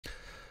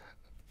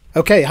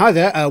Okay, hi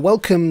there.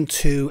 Welcome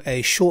to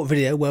a short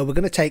video where we're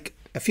going to take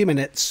a few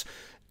minutes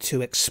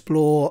to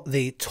explore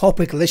the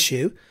topical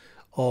issue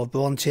of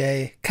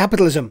Rentier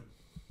capitalism.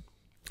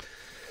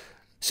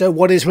 So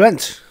what is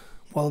rent?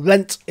 Well,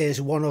 rent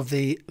is one of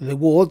the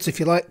rewards, if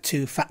you like,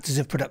 to factors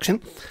of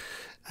production.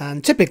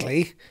 And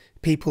typically,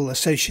 people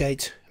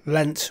associate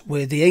rent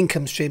with the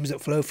income streams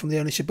that flow from the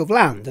ownership of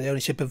land, the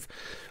ownership of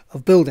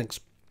buildings.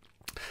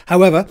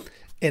 However,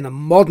 in a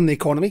modern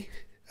economy,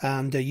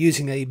 and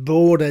using a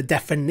broader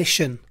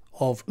definition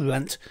of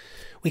rent,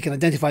 we can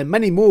identify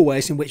many more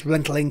ways in which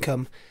rental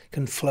income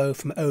can flow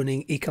from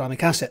owning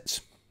economic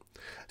assets.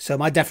 So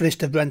my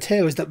definition of rent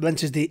here is that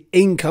rent is the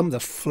income, the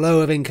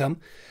flow of income,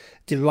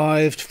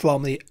 derived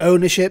from the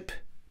ownership,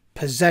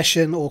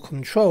 possession or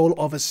control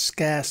of a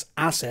scarce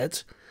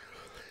asset,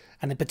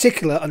 and in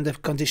particular under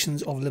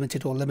conditions of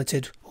limited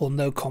or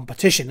no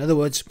competition. In other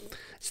words,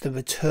 it's the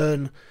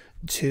return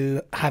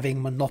to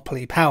having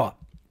monopoly power.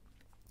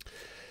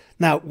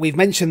 Now, we've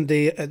mentioned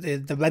the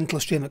rental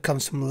stream that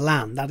comes from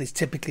land. That is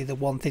typically the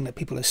one thing that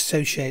people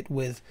associate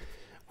with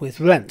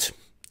rent.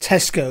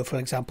 Tesco, for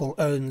example,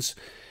 owns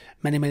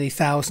many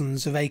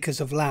thousands of acres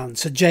of land.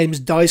 Sir James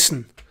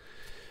Dyson,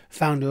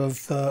 founder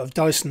of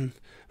Dyson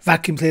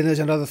vacuum cleaners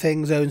and other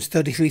things, owns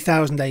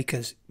 33,000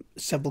 acres.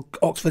 Several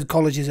Oxford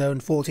colleges own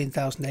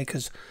 14,000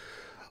 acres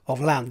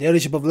of land. The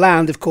ownership of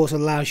land, of course,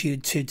 allows you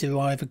to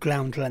derive a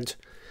ground rent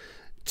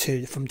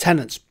from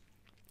tenants.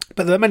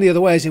 But there are many other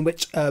ways in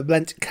which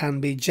rent can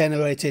be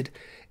generated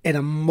in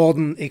a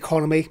modern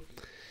economy.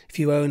 If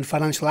you own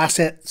financial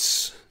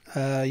assets,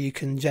 you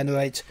can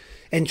generate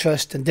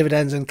interest and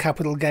dividends and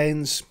capital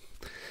gains.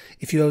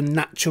 If you own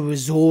natural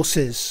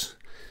resources,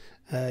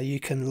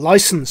 you can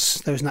license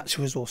those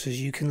natural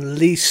resources. You can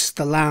lease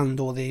the land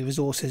or the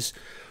resources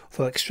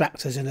for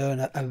extractors and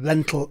earn a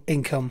rental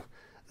income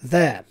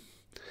there.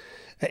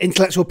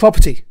 Intellectual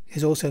property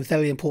is also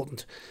very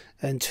important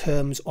in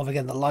terms of,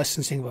 again, the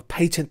licensing of a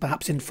patent,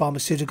 perhaps in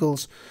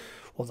pharmaceuticals,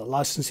 or the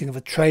licensing of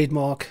a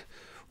trademark,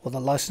 or the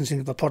licensing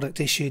of a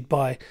product issued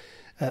by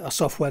a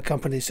software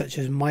company such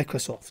as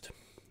Microsoft.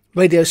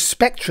 Radio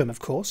spectrum, of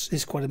course,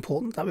 is quite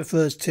important. That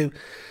refers to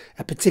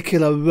a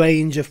particular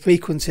range of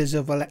frequencies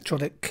of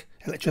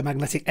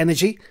electromagnetic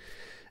energy.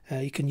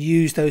 You can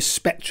use those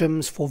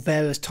spectrums for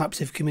various types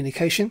of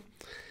communication.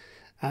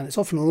 And it's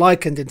often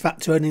likened, in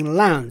fact, to owning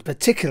land,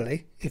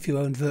 particularly if you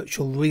own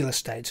virtual real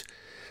estate.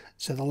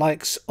 So the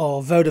likes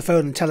of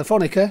Vodafone and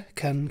Telefonica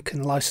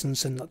can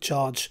license and not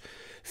charge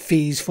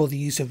fees for the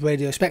use of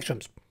radio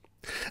spectrums.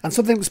 And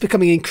something that's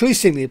becoming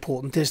increasingly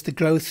important is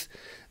the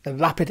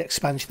rapid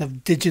expansion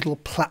of digital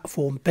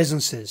platform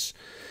businesses.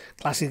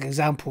 Classic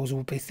examples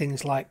would be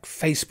things like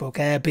Facebook,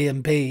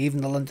 Airbnb,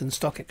 even the London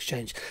Stock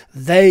Exchange.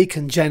 They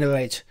can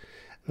generate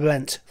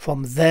rent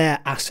from their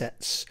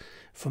assets,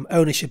 from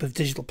ownership of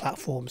digital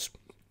platforms.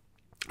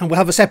 And we'll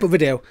have a separate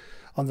video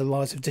on the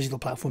rise of digital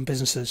platform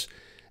businesses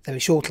very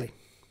shortly.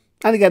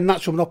 And again,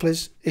 natural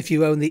monopolies. If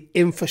you own the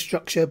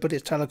infrastructure,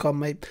 British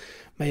Telecom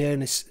may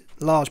own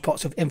large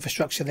parts of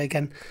infrastructure, they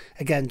can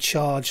again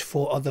charge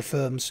for other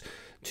firms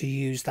to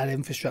use that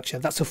infrastructure.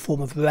 That's a form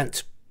of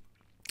rent.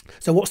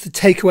 So what's the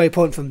takeaway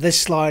point from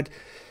this slide?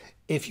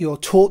 If you're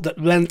taught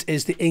that rent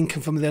is the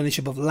income from the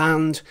ownership of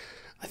land,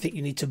 I think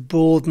you need to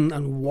broaden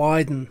and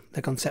widen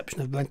the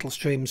conception of rental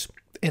streams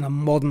in a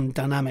modern,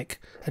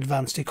 dynamic,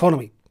 advanced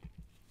economy.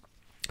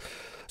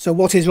 So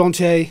what is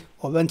rentier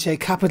or rentier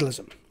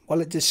capitalism?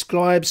 Well, it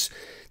describes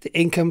the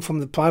income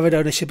from the private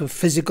ownership of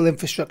physical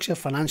infrastructure,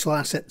 financial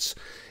assets,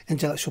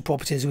 intellectual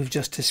properties we've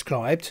just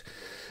described.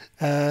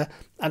 And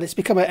it's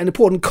become an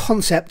important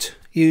concept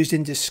used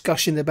in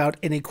discussion about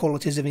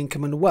inequalities of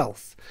income and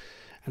wealth,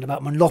 and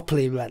about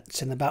monopoly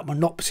rents and about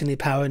monopoly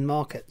power in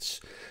markets.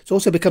 It's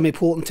also become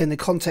important in the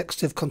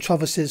context of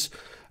controversies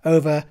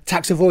over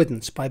tax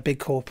avoidance by big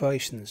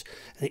corporations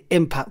and the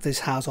impact this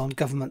has on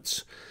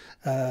governments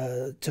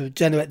to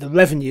generate the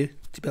revenue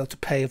to be able to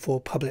pay for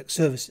public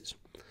services.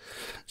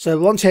 So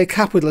rentier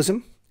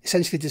capitalism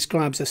essentially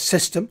describes a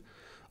system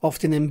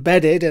often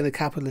embedded in a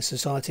capitalist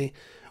society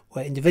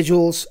where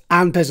individuals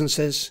and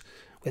businesses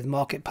with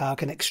market power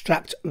can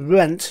extract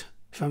rent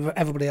from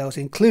everybody else,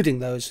 including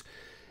those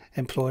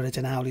employed at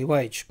an hourly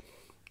wage.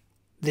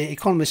 The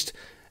economist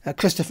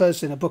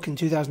Christophers, in a book in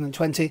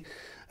 2020,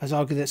 has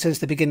argued that since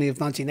the beginning of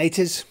the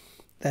 1980s,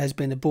 there has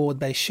been a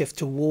broad-based shift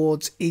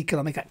towards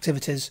economic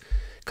activities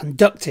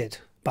conducted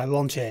by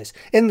rentiers,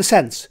 in the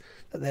sense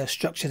that they are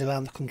structured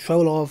around the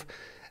control of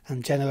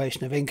and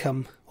generation of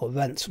income or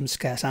rents from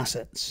scarce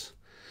assets.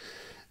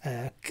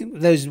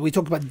 We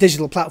talked about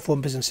digital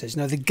platform businesses,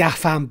 the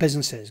GAFAM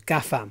businesses,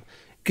 GAFAM,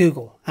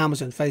 Google,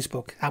 Amazon,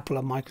 Facebook, Apple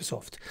and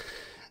Microsoft.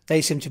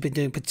 They seem to be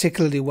doing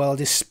particularly well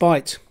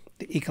despite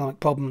the economic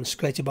problems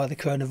created by the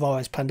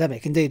coronavirus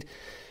pandemic. Indeed,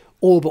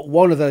 all but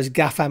one of those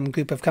GAFAM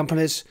group of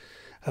companies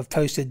have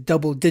posted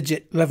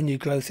double-digit revenue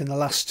growth in the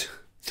last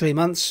 3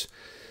 months.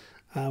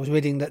 I was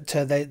reading that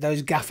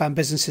those GAFAM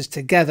businesses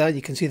together,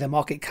 you can see their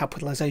market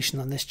capitalization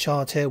on this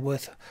chart here,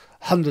 worth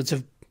hundreds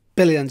of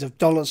billions of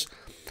dollars.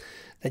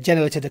 They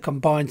generated a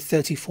combined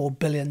 $34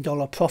 billion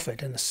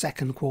profit in the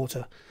second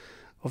quarter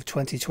of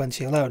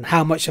 2020 alone.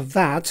 How much of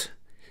that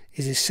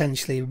is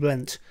essentially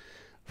rent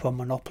from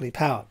monopoly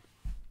power?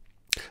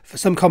 For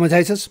some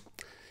commentators,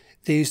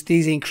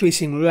 these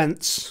increasing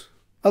rents,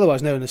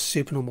 otherwise known as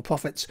supernormal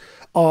profits,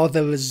 are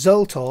the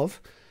result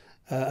of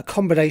a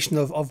combination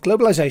of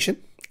globalization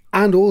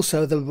and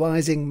also the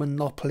rising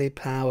monopoly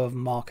power of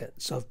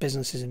markets, of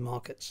businesses in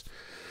markets.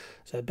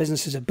 So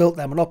businesses have built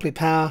their monopoly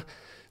power.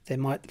 They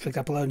might, for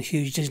example, own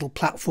huge digital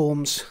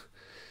platforms,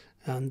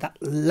 and that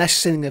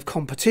lessening of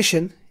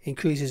competition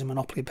increases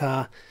monopoly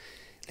power,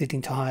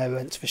 leading to higher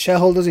rents for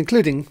shareholders,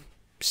 including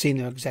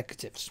senior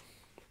executives.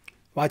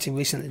 Writing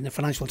recently in the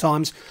Financial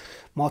Times,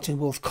 Martin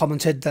Wolf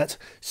commented that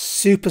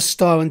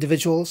superstar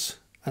individuals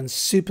and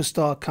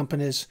superstar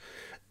companies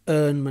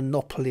earn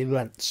monopoly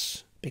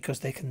rents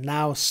because they can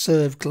now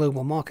serve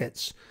global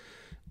markets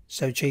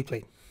so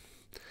cheaply.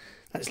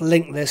 Let's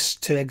link this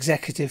to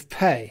executive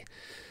pay.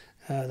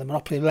 The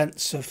monopoly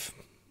rents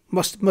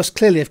must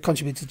clearly have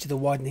contributed to the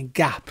widening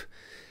gap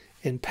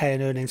in pay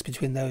and earnings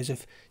between those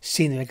of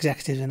senior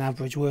executives and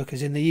average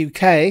workers. In the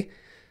UK,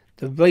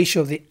 the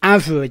ratio of the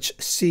average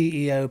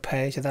CEO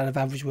pay to that of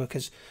average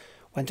workers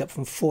went up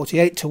from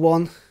 48 to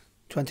 1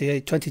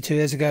 22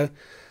 years ago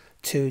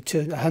to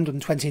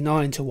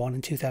 129 to 1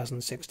 in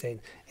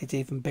 2016. It's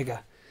even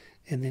bigger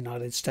in the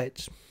United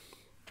States.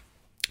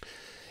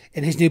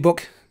 In his new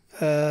book,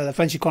 the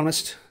French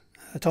economist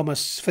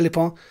Thomas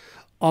Philippon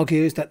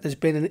argues that there's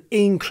been an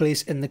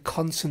increase in the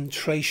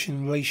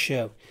concentration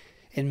ratio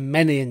in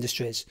many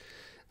industries,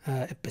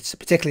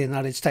 particularly in the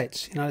United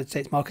States. United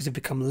States markets have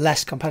become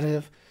less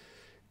competitive.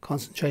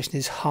 Concentration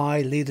is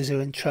high, leaders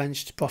are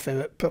entrenched,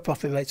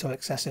 profit rates are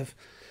excessive.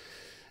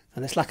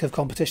 And this lack of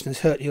competition has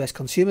hurt US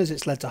consumers.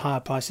 It's led to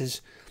higher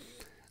prices,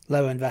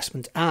 lower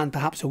investment, and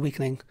perhaps a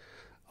weakening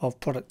of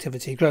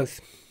productivity growth.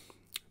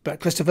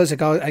 But Christopher's,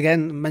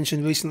 again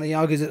mentioned recently,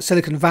 argues that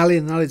Silicon Valley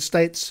in the United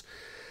States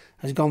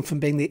has gone from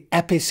being the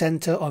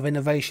epicenter of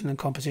innovation and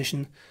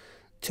competition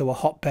to a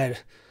hotbed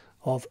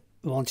of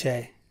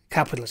rentier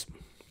capitalism.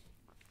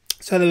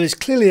 So there is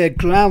clearly a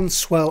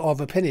groundswell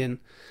of opinion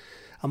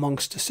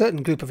amongst a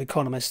certain group of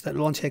economists that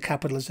rentier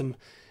capitalism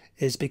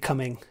is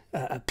becoming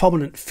a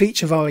prominent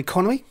feature of our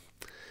economy,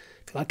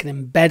 if you like, an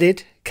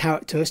embedded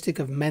characteristic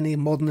of many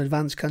modern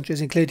advanced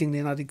countries, including the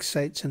United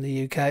States and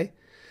the UK.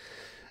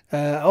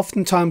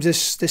 Oftentimes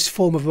this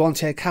form of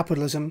rentier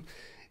capitalism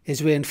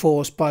is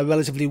reinforced by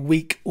relatively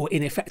weak or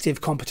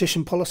ineffective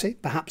competition policy,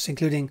 perhaps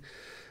including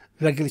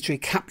regulatory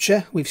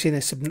capture. We've seen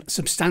a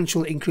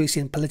substantial increase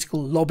in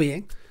political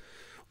lobbying,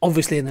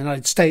 obviously in the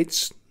United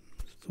States,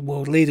 the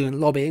world leader in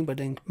lobbying, but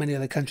in many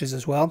other countries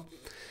as well.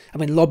 I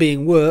mean,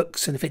 lobbying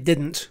works, and if it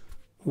didn't,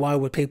 why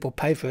would people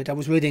pay for it? I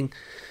was reading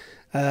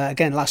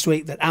again last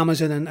week that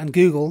Amazon and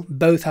Google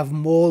both have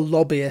more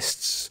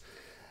lobbyists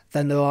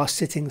than there are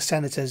sitting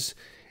senators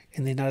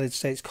in the United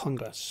States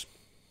Congress.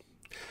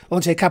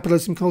 Rentier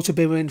capitalism can also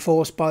be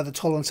reinforced by the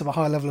tolerance of a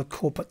high level of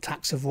corporate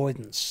tax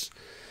avoidance.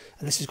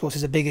 And this, of course,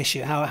 is a big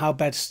issue. How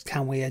best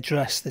can we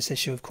address this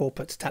issue of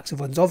corporate tax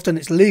avoidance? Often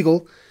it's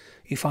legal.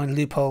 You find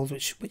loopholes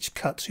which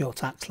cuts your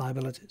tax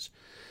liabilities.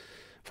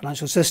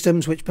 Financial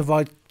systems which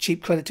provide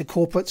cheap credit to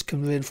corporates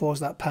can reinforce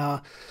that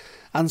power.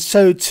 And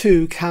so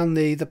too can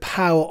the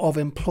power of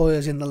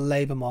employers in the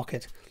labour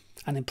market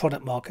and in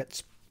product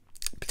markets,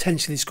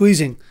 potentially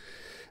squeezing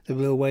the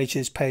real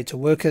wages paid to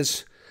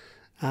workers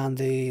and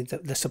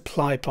the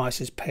supply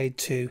prices paid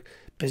to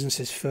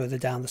businesses further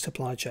down the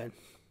supply chain.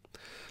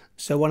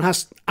 So one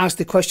has to ask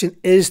the question,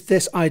 is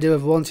this idea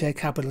of rentier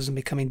capitalism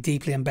becoming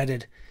deeply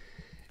embedded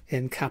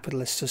in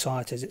capitalist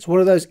societies? It's one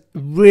of those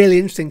really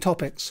interesting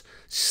topics,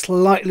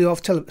 slightly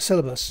off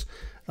syllabus,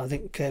 I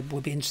think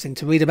would be interesting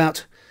to read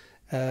about,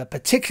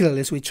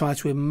 particularly as we try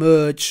to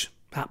emerge,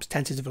 perhaps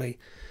tentatively,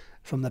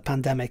 from the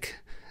pandemic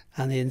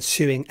and the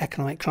ensuing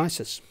economic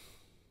crisis.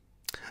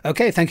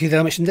 Okay, thank you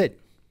very much indeed.